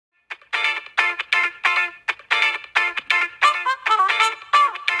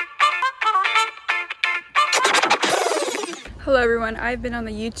Hello everyone, I've been on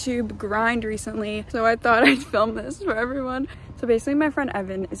the YouTube grind recently, so I thought I'd film this for everyone. So basically my friend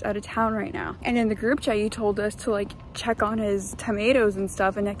Evan is out of town right now, and in the group chat he told us to like check on his tomatoes and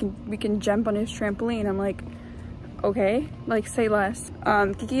stuff, and we can jump on his trampoline. I'm like, okay, like say less.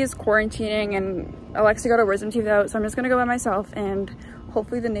 Kiki is quarantining and Alexa got her wisdom teeth out, so I'm just gonna go by myself and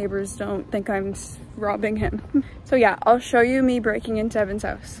hopefully the neighbors don't think I'm robbing him. So yeah, I'll show you me breaking into Evan's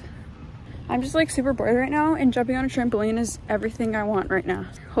house. I'm just like super bored right now, and jumping on a trampoline is everything I want right now.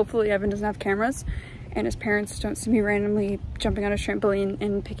 Hopefully Evan doesn't have cameras and his parents don't see me randomly jumping on a trampoline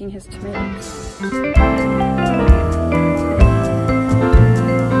and picking his tomatoes.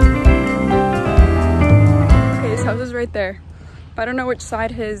 Okay, his house is right there, but I don't know which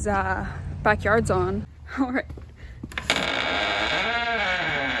side his backyard's on. All right.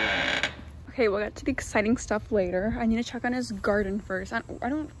 Okay, we'll get to the exciting stuff later. I need to check on his garden first. I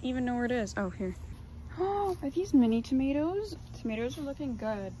don't even know where it is. Oh, here. Oh, are these mini tomatoes? Tomatoes are looking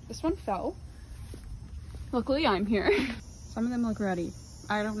good. This one fell. Luckily, I'm here. Some of them look ready.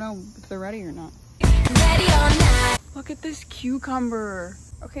 I don't know if they're ready or not. Ready or not. Look at this cucumber.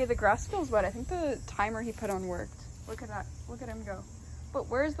 Okay, the grass feels wet. I think the timer he put on worked. Look at that. Look at him go. But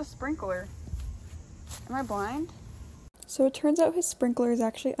where's the sprinkler? Am I blind? So it turns out his sprinkler is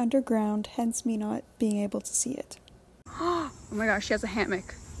actually underground, hence me not being able to see it. Oh my gosh, she has a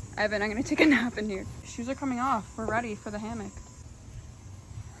hammock. Evan, I'm gonna take a nap in here. Shoes are coming off. We're ready for the hammock.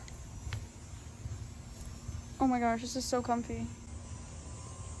 Oh my gosh, this is so comfy.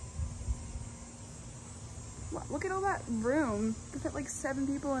 Wow, look at all that room. They fit like 7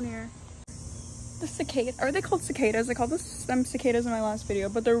 people in here. The cicada, are they called cicadas? I called them cicadas in my last video,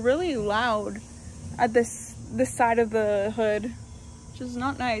 but they're really loud at this side of the hood, which is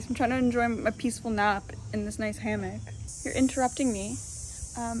not nice. I'm trying to enjoy a peaceful nap in this nice hammock. You're interrupting me.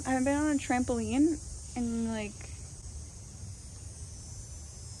 I haven't been on a trampoline in like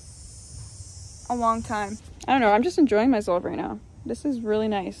a long time. I don't know, I'm just enjoying myself right now. This is really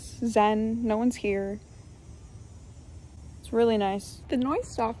nice. Zen, no one's here. It's really nice. The noise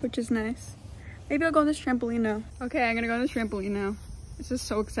stopped, which is nice. Maybe I'll go on this trampoline now. Okay, I'm gonna go on this trampoline now. This is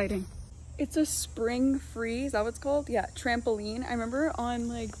so exciting. It's a spring free, is that what it's called? Yeah, trampoline. I remember on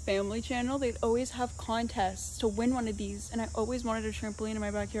like Family Channel, they'd always have contests to win one of these, and I always wanted a trampoline in my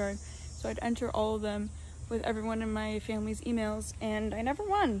backyard. So I'd enter all of them with everyone in my family's emails, and I never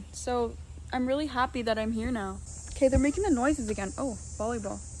won. So I'm really happy that I'm here now. Okay, they're making the noises again. Oh,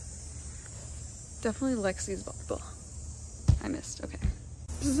 volleyball. Definitely Lexi's volleyball. I missed, okay.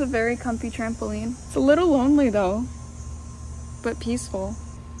 This is a very comfy trampoline. It's a little lonely though, but peaceful.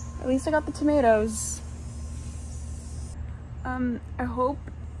 At least I got the tomatoes. I hope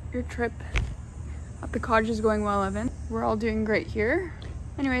your trip at the cottage is going well, Evan. We're all doing great here.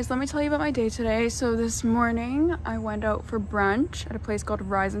 Anyways, let me tell you about my day today. So this morning I went out for brunch at a place called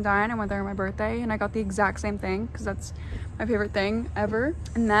Rise and Dine. I went there on my birthday and I got the exact same thing because that's my favorite thing ever.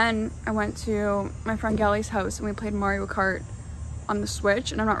 And then I went to my friend Gally's house and we played Mario Kart on the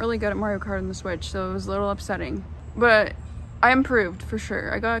Switch, and I'm not really good at Mario Kart on the Switch, so it was a little upsetting. But I improved for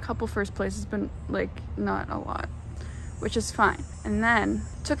sure. I got a couple first places, but like not a lot, which is fine. And then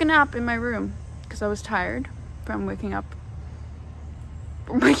took a nap in my room because I was tired from waking up.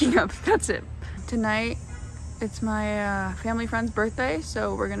 That's it. Tonight it's my family friend's birthday,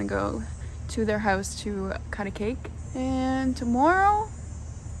 so we're gonna go to their house to cut a cake. And tomorrow,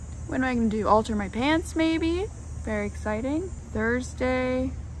 what am I gonna do? Alter my pants maybe? Very exciting.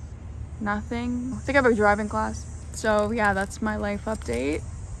 Thursday, nothing. I think I have a driving class. So yeah, that's my life update.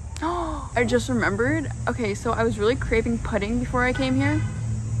 Oh, I just remembered. Okay, so I was really craving pudding before I came here.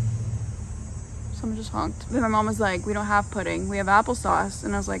 Someone just honked. Then my mom was like, we don't have pudding, we have applesauce.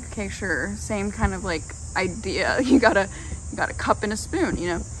 And I was like, okay, sure. Same kind of like idea. You got a cup and a spoon, you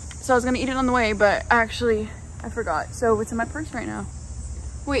know? So I was gonna eat it on the way, but actually I forgot. So it's in my purse right now.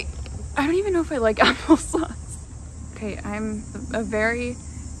 Wait, I don't even know if I like applesauce. Okay, I'm a very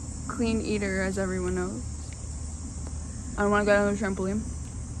clean eater, as everyone knows. I don't want to go on the trampoline.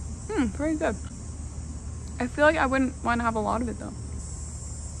 Very good. I feel like I wouldn't want to have a lot of it though.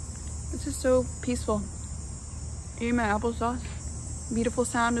 This is so peaceful. Eating my applesauce. Beautiful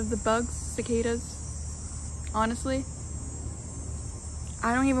sound of the bugs, cicadas. Honestly,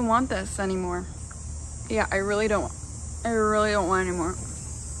 I don't even want this anymore. Yeah, I really don't. I really don't want it anymore.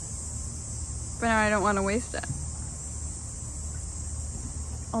 But now I don't want to waste it.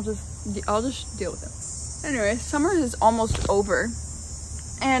 I'll just deal with it. Anyway, summer is almost over,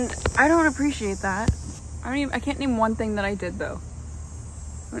 and I don't appreciate that. I can't name one thing that I did though.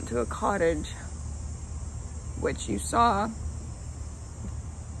 Went to a cottage, which you saw.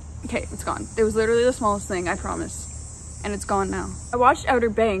 Okay, it's gone. It was literally the smallest thing, I promise. and it's gone now. I watched Outer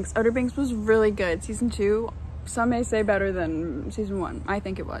Banks. Outer Banks was really good. Season 2, some may say better than season 1. I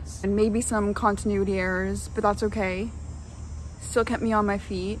think it was. And maybe some continuity errors, but that's okay. Still kept me on my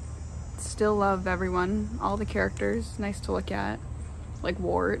feet. Still love everyone, all the characters, nice to look at. Like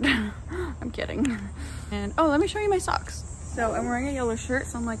Ward. I'm kidding. And oh, let me show you my socks. So I'm wearing a yellow shirt,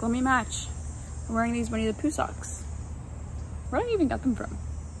 so I'm like, let me match. I'm wearing these Winnie the Pooh socks. Where did I even get them from?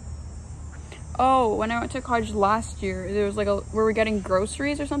 Oh, when I went to college last year, there was like we were getting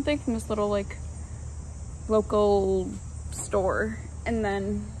groceries or something from this little like local store. And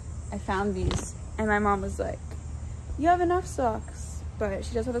then I found these and my mom was like, you have enough socks. But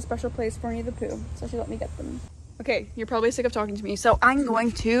she does have a special place for Winnie the Pooh, so she let me get them. Okay, you're probably sick of talking to me, so I'm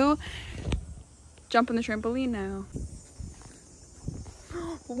going to jump on the trampoline now.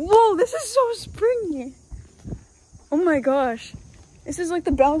 Whoa, this is so springy. Oh my gosh. This is like the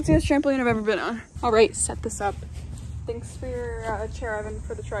bounciest trampoline I've ever been on. All right, set this up. Thanks for your chair, Evan,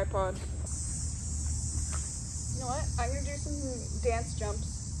 for the tripod. You know what? I'm gonna do some dance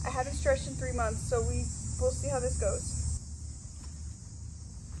jumps. I haven't stretched in 3 months, so we'll see how this goes.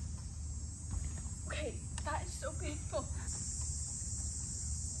 Okay, that is so painful.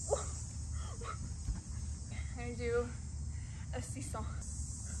 I'm gonna do a seesaw.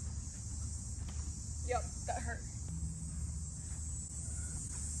 Yep, that hurt.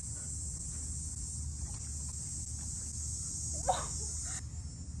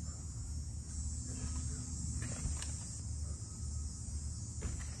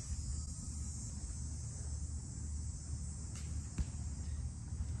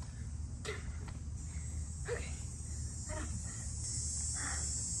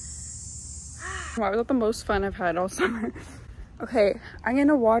 Wow, was that the most fun I've had all summer? Okay, I'm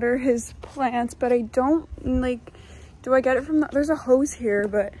gonna water his plants, but I don't like, do I get it from there's a hose here,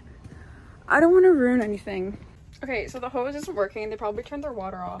 but I don't want to ruin anything. Okay, so the hose isn't working. They probably turned their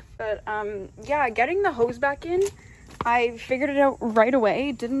water off, but yeah, getting the hose back in, I figured it out right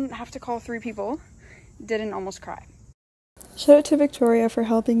away. Didn't have to call 3 people. Didn't almost cry. Shout out to Victoria for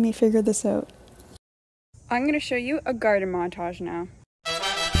helping me figure this out. I'm gonna show you a garden montage now.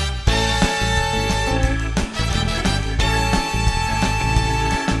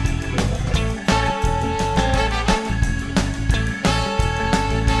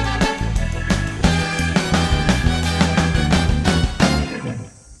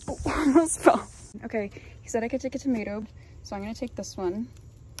 Okay, he said I could take a tomato, so I'm gonna take this one.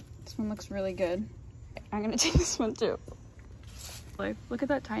 This one looks really good. I'm gonna take this one too. Like, look at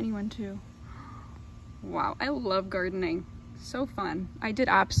that tiny one too. Wow, I love gardening. So fun. I did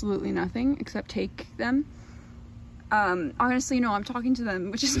absolutely nothing except take them. Honestly, no, I'm talking to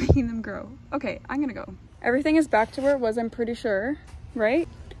them, which is making them grow. Okay, I'm gonna go. Everything is back to where it was, I'm pretty sure, right?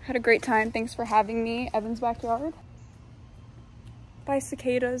 Had a great time. Thanks for having me. Evan's backyard. By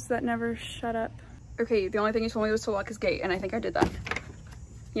cicadas that never shut up. Okay, the only thing he told me was to lock his gate, and I think I did that.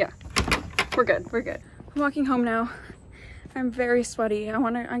 Yeah, we're good, we're good. I'm walking home now. I'm very sweaty. I'm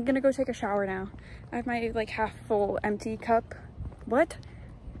gonna go take a shower now. I have my like half full empty cup. What?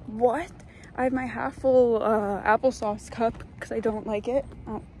 I have my half full applesauce cup because I don't like it.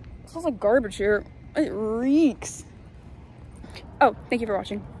 Oh, it smells like garbage here. It reeks. Oh, thank you for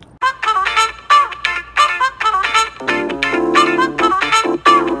watching.